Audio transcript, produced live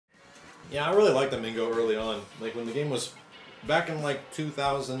Yeah, I really liked the Mingo early on. Like when the game was back in like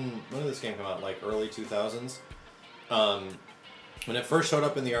 2000. When did this game come out? Like early 2000s. When it first showed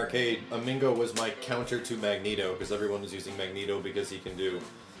up in the arcade, a Mingo was my counter to Magneto because everyone was using Magneto because he can do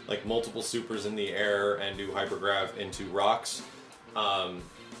like multiple supers in the air and do hypergrav into rocks.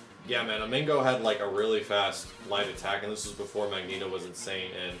 Yeah, man, a Mingo had like a really fast light attack, and this was before Magneto was insane.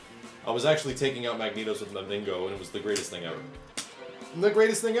 And I was actually taking out Magnetos with my Mingo, and it was the greatest thing ever. The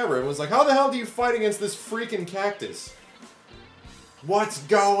greatest thing ever. It was like, how the hell do you fight against this freaking cactus? What's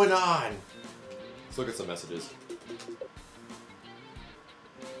going on? Let's look at some messages.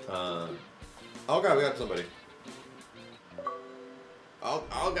 Oh god, we got somebody. Oh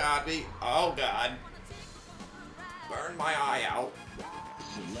god, oh god. Burn my eye out.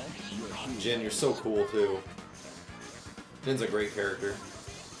 Jin, you're so cool too. Jin's a great character.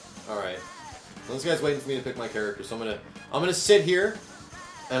 Alright. Well, this guy's waiting for me to pick my character, so I'm gonna sit here,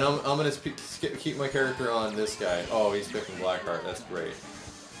 and I'm gonna keep my character on this guy. Oh, he's picking Blackheart. That's great.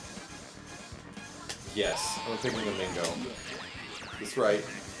 Yes, I'm picking the Mingo. That's right.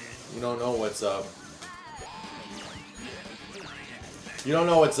 You don't know what's up. You don't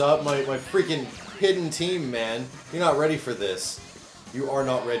know what's up, my freaking hidden team, man. You're not ready for this. You are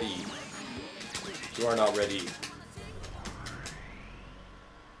not ready. You are not ready.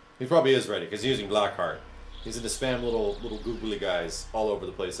 He probably is ready, because he's using Blackheart. He's into spam little googly guys all over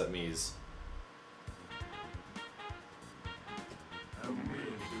the place at Mies.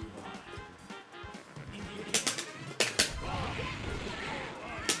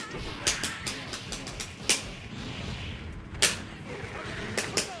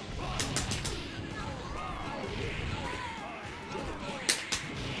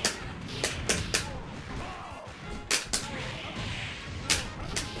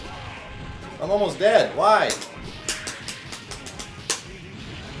 I'm almost dead. Why?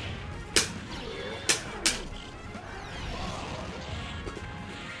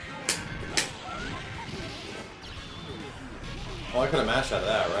 Oh, I could have mashed out of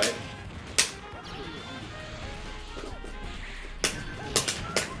that, right?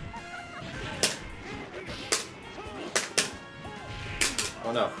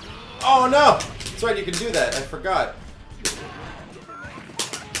 Oh no. Oh no! That's right, you can do that. I forgot.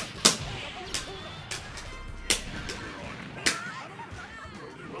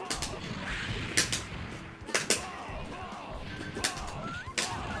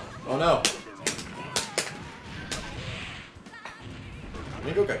 Oh no.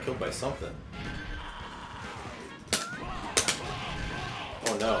 Mingo got killed by something.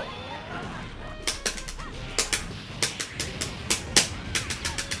 Oh no.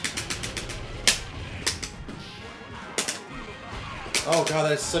 Oh god,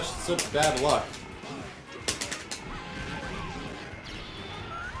 that is such bad luck.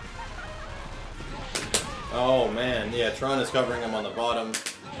 Oh man, yeah, Tron is covering him on the bottom.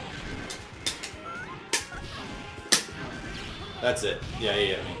 That's it. Yeah, he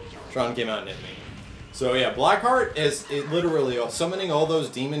hit me. Tron came out and hit me. So yeah, Blackheart is literally summoning all those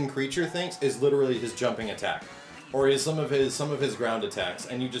demon creature things is literally his jumping attack, or is some of his ground attacks,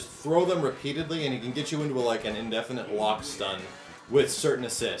 and you just throw them repeatedly, and he can get you into like an indefinite lock stun with certain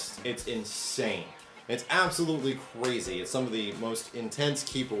assists. It's insane. It's absolutely crazy. It's some of the most intense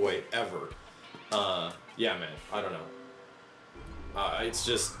keep away ever. Yeah, man. I don't know. It's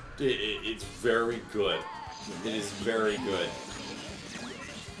just it's very good. It is very good.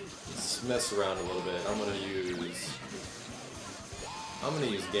 Let's mess around a little bit. I'm gonna use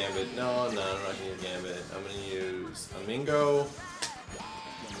Gambit. No, I'm not gonna use Gambit. I'm gonna use a Mingo.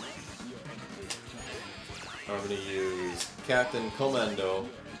 I'm gonna use Captain Commando.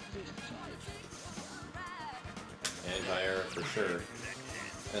 Anti-air for sure.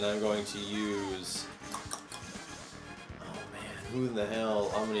 And I'm going to use... Oh man, who in the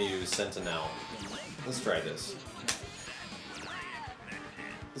hell? I'm gonna use Sentinel. Let's try this.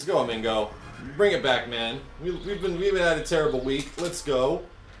 Let's go, Mingo. Bring it back, man. We've had a terrible week. Let's go.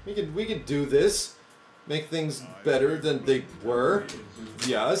 We can do this. Make things better than they were.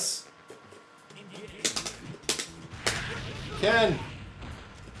 Yes. Ken.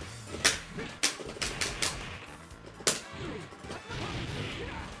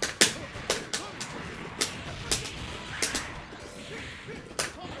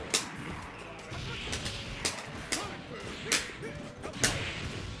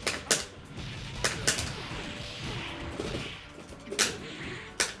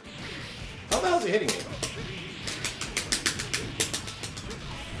 Hitting me.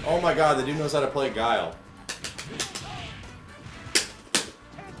 Oh my god, the dude knows how to play Guile.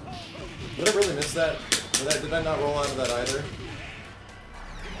 Did I really miss that? Did I not roll out of that either?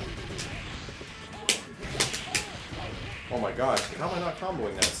 Oh my gosh, how am I not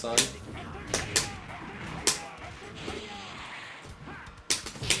comboing that, son?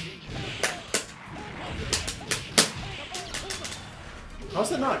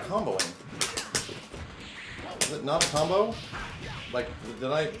 How's it not comboing? Is it not a combo? Like,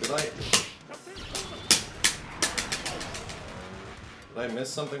 did I miss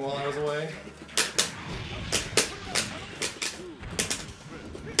something while I was away?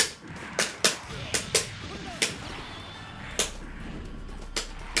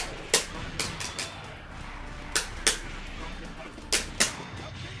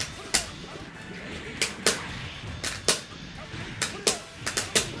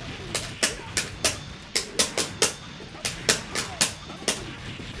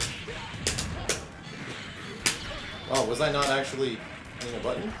 Oh, was I not actually hitting a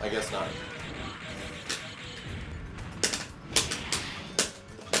button? I guess not.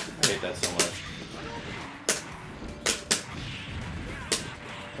 I hate that so much.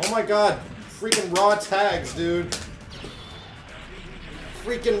 Oh my god! Freaking raw tags, dude!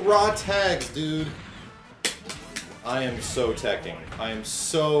 Freaking raw tags, dude! I am so teching. I am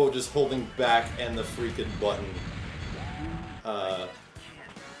so just holding back and the freaking button.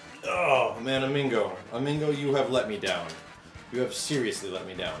 Oh, man, Amingo. Amingo, you have let me down. You have seriously let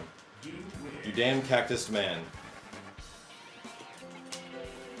me down. You damn cactus man.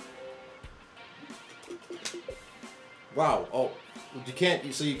 Wow. Oh, you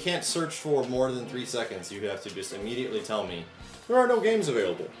can't. So you can't search for more than 3 seconds. You have to just immediately tell me there are no games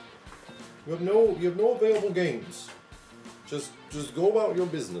available. You have no available games. Just go about your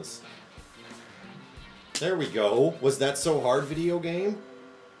business. There we go. Was that so hard, video game?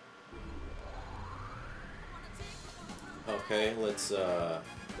 Okay, let's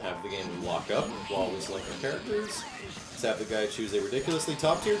have the game lock up while we select our characters. Let's have the guy choose a ridiculously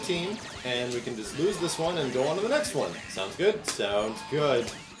top-tier team, and we can just lose this one and go on to the next one. Sounds good? Sounds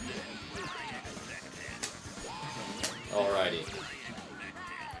good. Alrighty.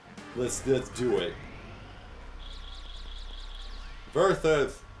 Let's do it.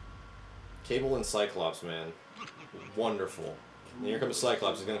 Vertheth! Cable and Cyclops, man. Wonderful. And here comes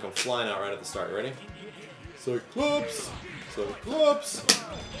Cyclops. He's gonna come flying out right at the start. Ready? Cyclops! Cyclops!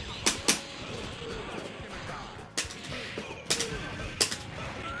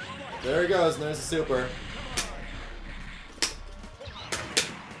 There he goes, and there's the super.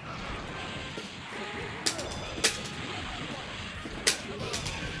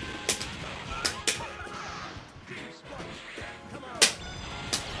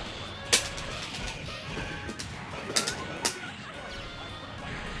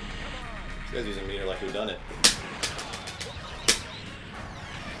 This guy's using meter like we've done it.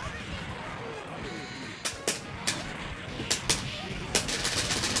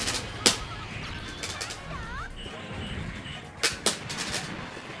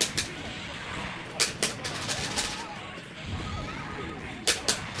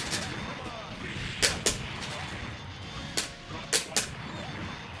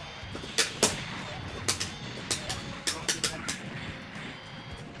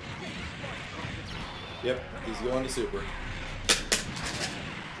 Yep, he's going to super.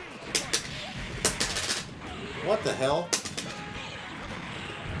 What the hell?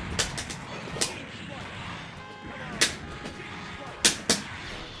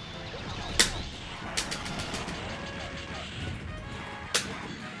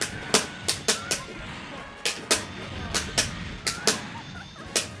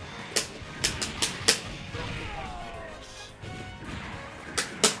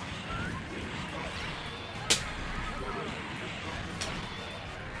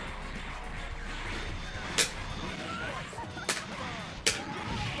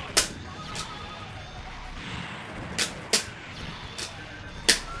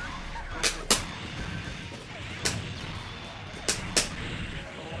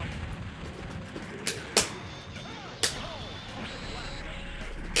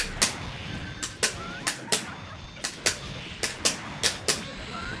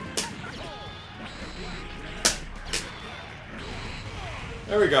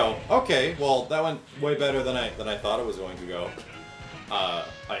 There we go. Okay, well that went way better than I thought it was going to go. I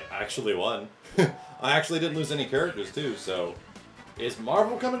actually won. I actually didn't lose any characters too, so is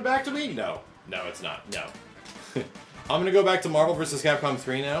Marvel coming back to me? No. No, it's not. No. I'm gonna go back to Marvel vs. Capcom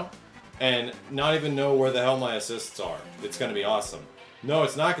 3 now and not even know where the hell my assists are. It's gonna be awesome. No,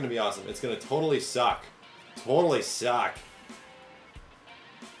 it's not gonna be awesome. It's gonna totally suck. Totally suck.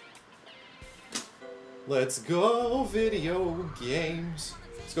 Let's go video games.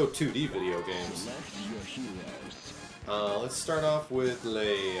 Let's go 2D video games. Let's start off with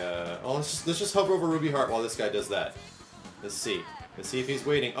let's just hover over Ruby Heart while this guy does that. Let's see. Let's see if he's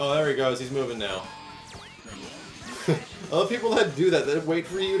waiting. Oh, there he goes. He's moving now. Other people that do that, they wait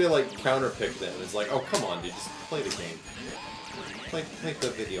for you to, like, counterpick them. It's like, oh, come on, dude. Just play the game. Play the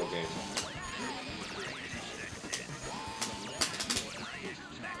video game.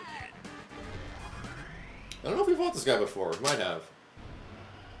 I don't know if we fought this guy before. We might have.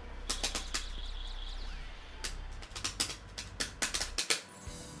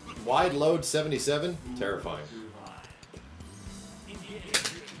 Wide load 77? Terrifying.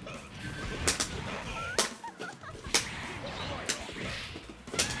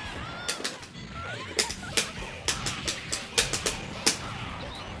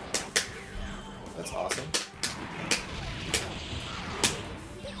 That's awesome.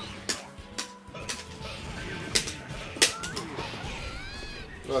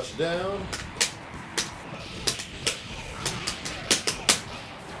 Rush down.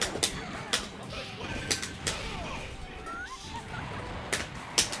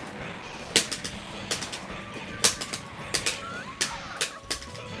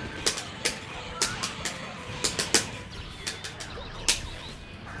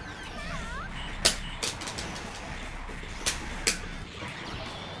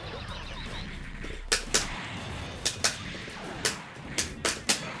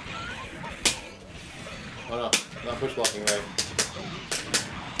 Oh no, not push blocking right.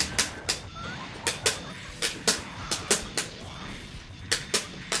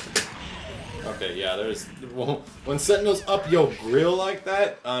 Okay, yeah, there's when Sentinel's up your grill like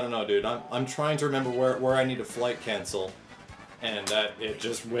that, I don't know, dude. I'm trying to remember where I need to flight cancel, and that it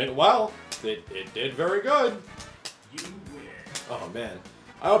just went well. It did very good. Oh man,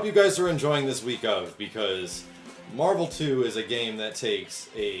 I hope you guys are enjoying this week of, because Marvel 2 is a game that takes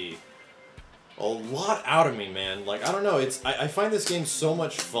a lot out of me, man. Like, I don't know, I find this game so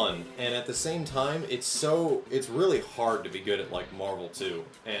much fun, and at the same time, it's really hard to be good at, like, Marvel 2,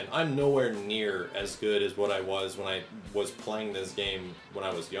 and I'm nowhere near as good as what I was when I was playing this game when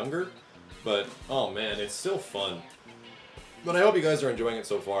I was younger, but, oh man, it's still fun. But I hope you guys are enjoying it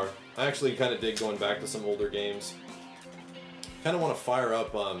so far. I actually kind of dig going back to some older games. Kind of want to fire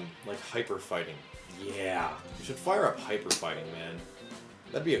up, like, Hyper Fighting. Yeah, you should fire up Hyper Fighting, man.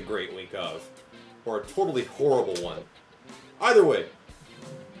 That'd be a great week of. Or a totally horrible one. Either way.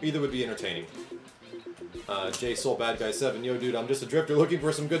 Either would be entertaining. J Soul Bad Guy 7. Yo, dude, I'm just a drifter looking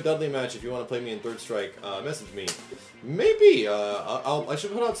for some good Dudley match. If you want to play me in Third Strike, message me. Maybe. I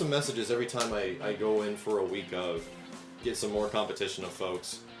should put out some messages every time I go in for a week of. Get some more competition of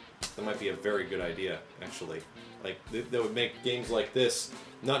folks. That might be a very good idea, actually. Like, that would make games like this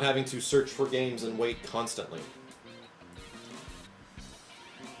not having to search for games and wait constantly.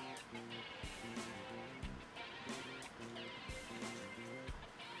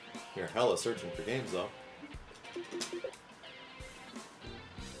 You're hella searching for games, though.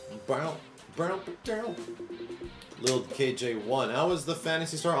 Lil KJ1. How was the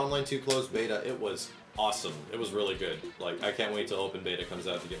Phantasy Star Online 2 closed beta? It was awesome. It was really good. Like, I can't wait till open beta comes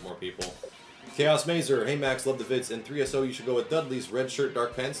out to get more people. Chaos Mazer. Hey Max, love the vids. In 3SO, you should go with Dudley's red shirt,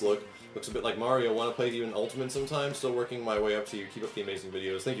 dark pants look. Looks a bit like Mario. Want to play you in Ultimate sometime? Still working my way up to you. Keep up the amazing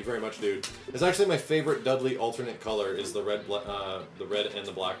videos. Thank you very much, dude. It's actually my favorite Dudley alternate color is the red and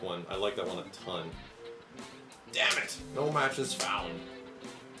the black one. I like that one a ton. Damn it! No matches found.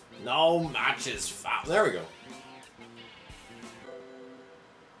 No matches found. There we go.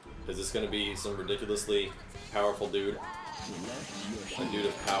 Is this going to be some ridiculously powerful dude? A dude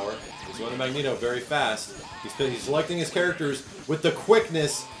of power. He's going to Magneto very fast. He's selecting his characters with the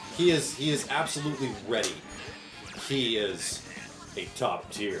quickness. He is absolutely ready. He is a top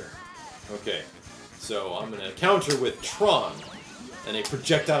tier. Okay, so I'm going to counter with Tron and a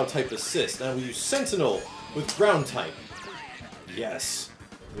projectile type assist. Now we use Sentinel with ground type. Yes,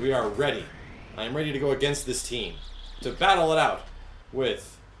 we are ready. I am ready to go against this team to battle it out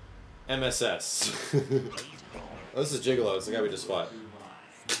with MSS. Oh, this is Gigolo. It's the guy we just fought.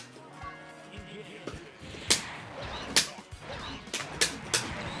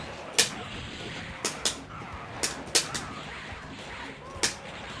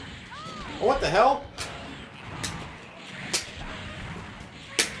 Oh, what the hell?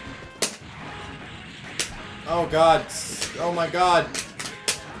 Oh god. Oh my god.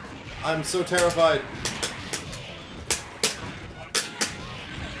 I'm so terrified.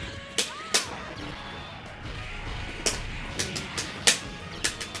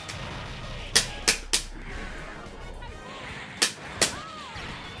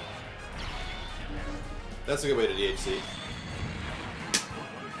 That's a good way to DHC.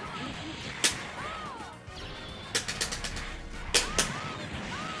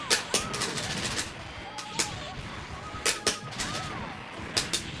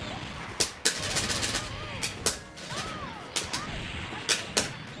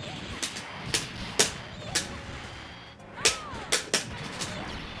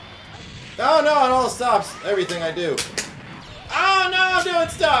 Oh no, it all stops everything I do. Oh no, I'm doing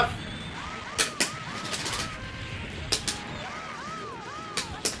stuff!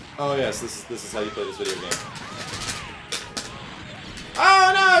 Oh yes, this is how you play this video game.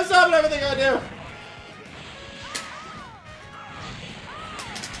 Oh no, I'm stopping everything I do!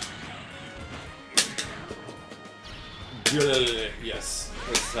 Yes,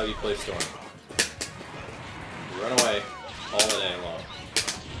 this is how you play Storm. You run away all the day long.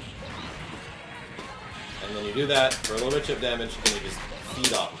 And then you do that for a little bit of chip damage, and you just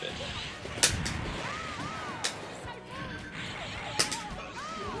feed off of it.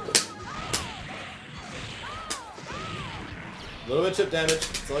 A little bit of chip damage,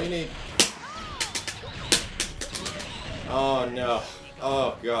 that's all you need. Oh no.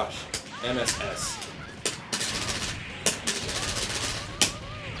 Oh gosh. MSS.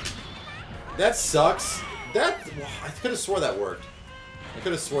 That sucks. I could have swore that worked.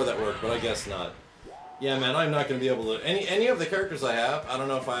 But I guess not. Yeah, man, I'm not going to be able to... Any of the characters I have, I don't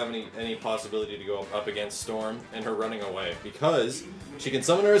know if I have any possibility to go up against Storm and her running away. Because she can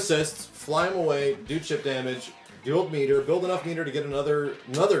summon her assists, fly them away, do chip damage, build enough meter to get another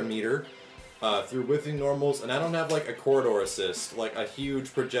meter through whiffing normals, and I don't have like a corridor assist, like a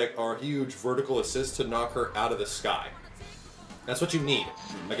huge huge vertical assist to knock her out of the sky. That's what you need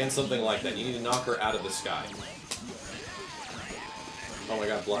against something like that. You need to knock her out of the sky. Oh my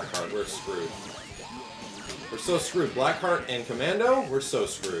god, Blackheart, we're screwed. We're so screwed. Blackheart and Commando, we're so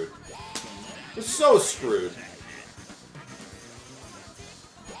screwed. We're so screwed.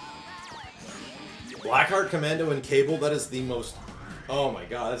 Blackheart, Commando, and Cable, that is the most... Oh my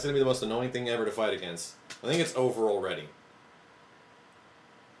god, that's going to be the most annoying thing ever to fight against. I think it's over already.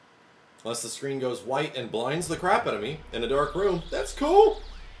 Unless the screen goes white and blinds the crap out of me in a dark room. That's cool!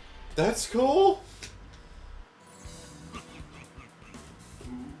 That's cool!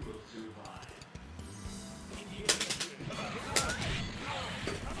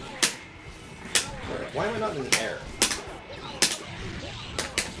 Why am I not in the air?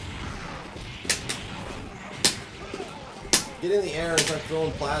 Get in the air and start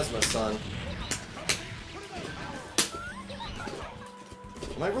throwing plasma, son.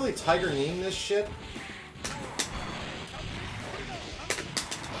 Am I really Tiger Kneeing this shit?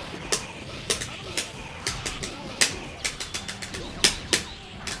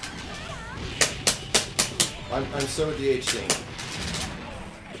 I'm so DHing.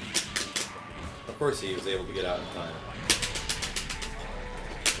 Of course he was able to get out in time.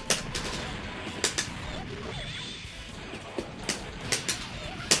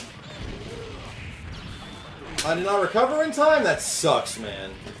 I did not recover in time? That sucks,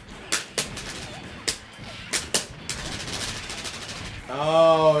 man.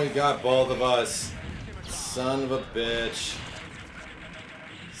 Oh, he got both of us. Son of a bitch.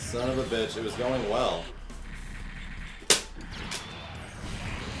 Son of a bitch. It was going well.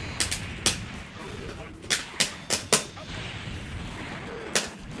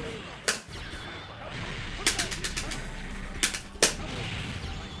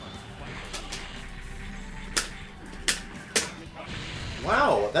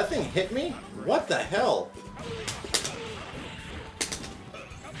 Wow, that thing hit me? What the hell?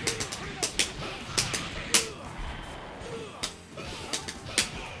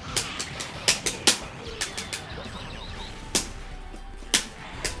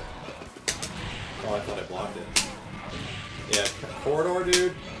 Oh, I thought I blocked it. Yeah, corridor,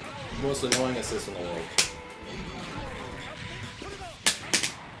 dude. Most annoying assist in the world.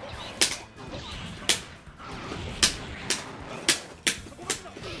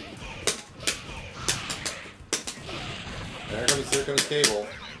 There comes Cable.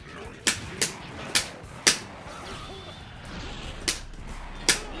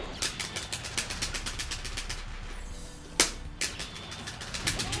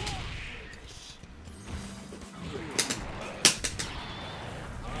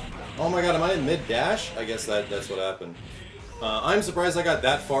 Oh my god, am I in mid-dash? I guess that's what happened. I'm surprised I got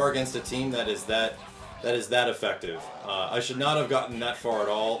that far against a team that is that effective. I should not have gotten that far at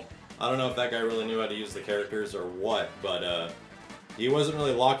all. I don't know if that guy really knew how to use the characters or what, but he wasn't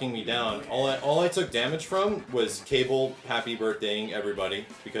really locking me down. All I took damage from was Cable happy birthdaying everybody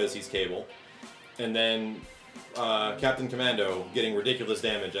because he's Cable, and then Captain Commando getting ridiculous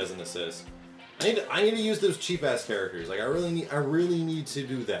damage as an assist. I need to use those cheap ass characters. Like I really need to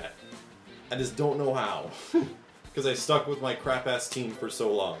do that. I just don't know how because I stuck with my crap ass team for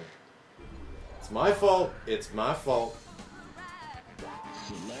so long. It's my fault. It's my fault.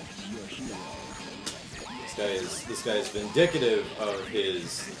 This guy is vindicative of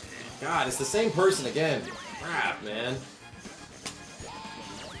his... God, it's the same person again. Crap, man.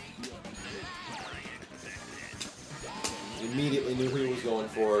 immediately knew who he was going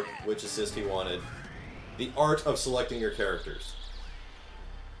for, which assist he wanted. The art of selecting your characters.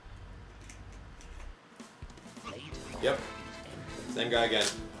 Yep. Same guy again.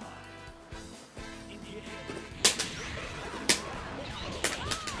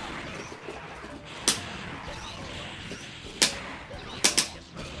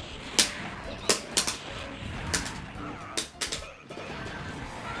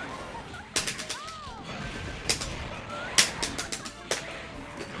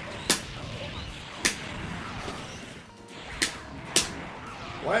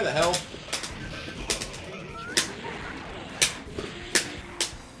 Why the hell?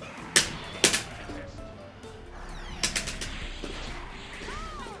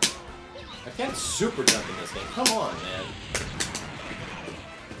 I can't super jump in this game. Come on, man.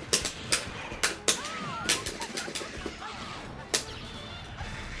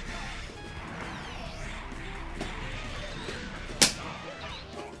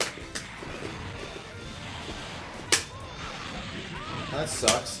 That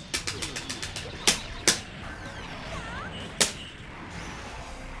sucks.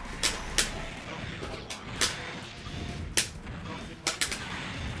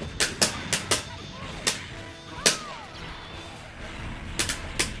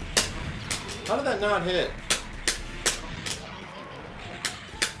 How did that not hit?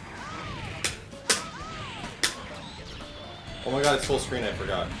 Oh my god, it's full screen, I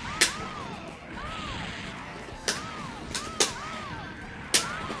forgot.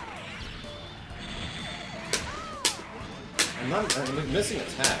 I'm missing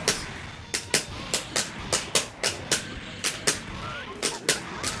attacks.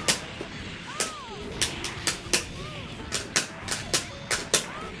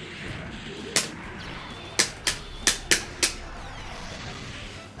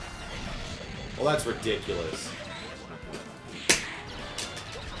 Well, that's ridiculous.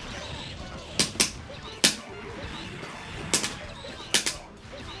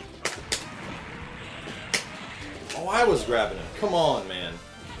 Oh, I was grabbing him. Come on, man.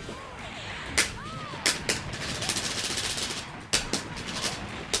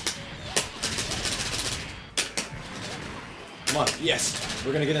 Come on. Yes.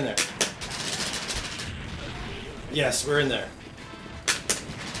 We're gonna get in there. Yes, we're in there.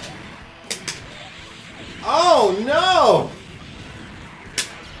 Oh, no!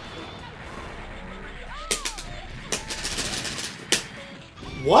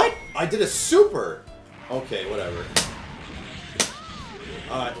 What? I did a super! Okay, whatever.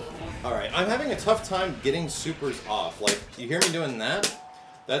 Alright, I'm having a tough time getting supers off. Like, you hear me doing that?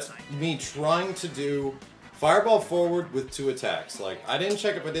 That's me trying to do fireball forward with 2 attacks. Like, I didn't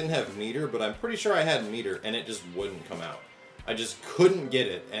check if I didn't have meter, but I'm pretty sure I had meter, and it just wouldn't come out. I just couldn't get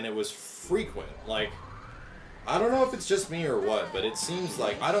it, and it was frequent. Like, I don't know if it's just me or what, but it seems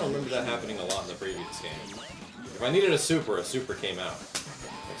like I don't remember that happening a lot in the previous game. If I needed a super came out.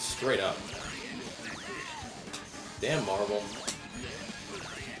 Like, straight up. Damn, Marvel.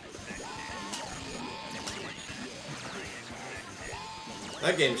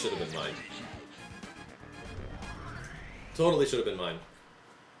 That game should have been mine. Totally should have been mine.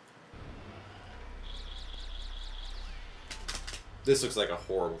 This looks like a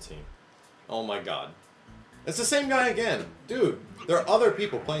horrible team. Oh my god. It's the same guy again. Dude, there are other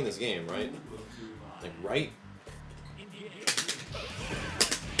people playing this game, right? Like, right?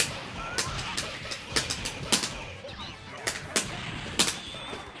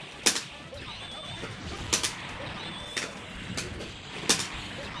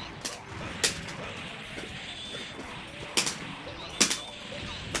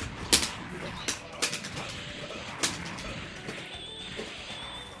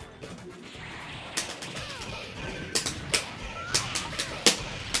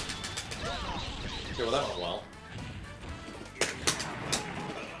 Okay, well that went well.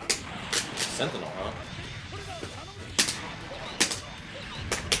 Sentinel, huh?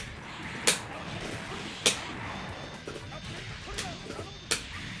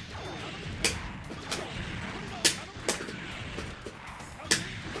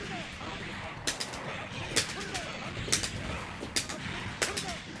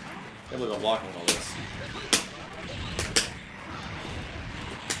 I can't believe I'm blocking all this.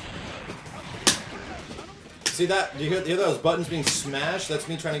 See that? Do you hear those buttons being smashed? That's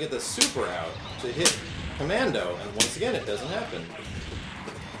me trying to get the super out to hit commando, and once again, it doesn't happen.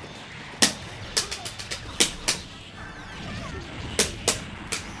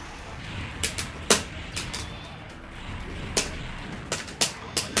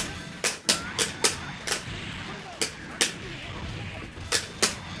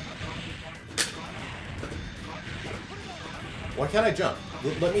 Why can't I jump?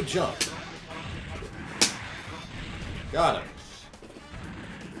 Let me jump. Got him.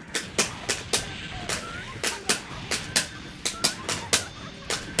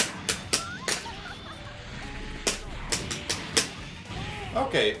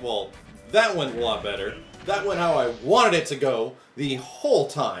 Okay, well, that went a lot better. That went how I wanted it to go the whole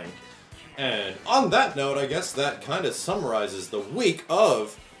time. And on that note, I guess that kind of summarizes the week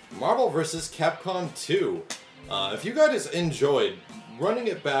of Marvel vs. Capcom 2. If you guys enjoyed running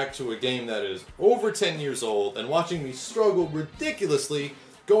it back to a game that is over 10 years old and watching me struggle ridiculously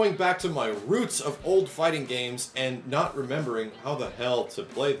going back to my roots of old fighting games and not remembering how the hell to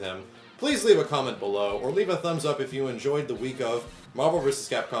play them, please leave a comment below or leave a thumbs up if you enjoyed the week of Marvel vs.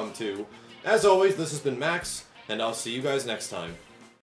 Capcom 2. As always, this has been Max, and I'll see you guys next time.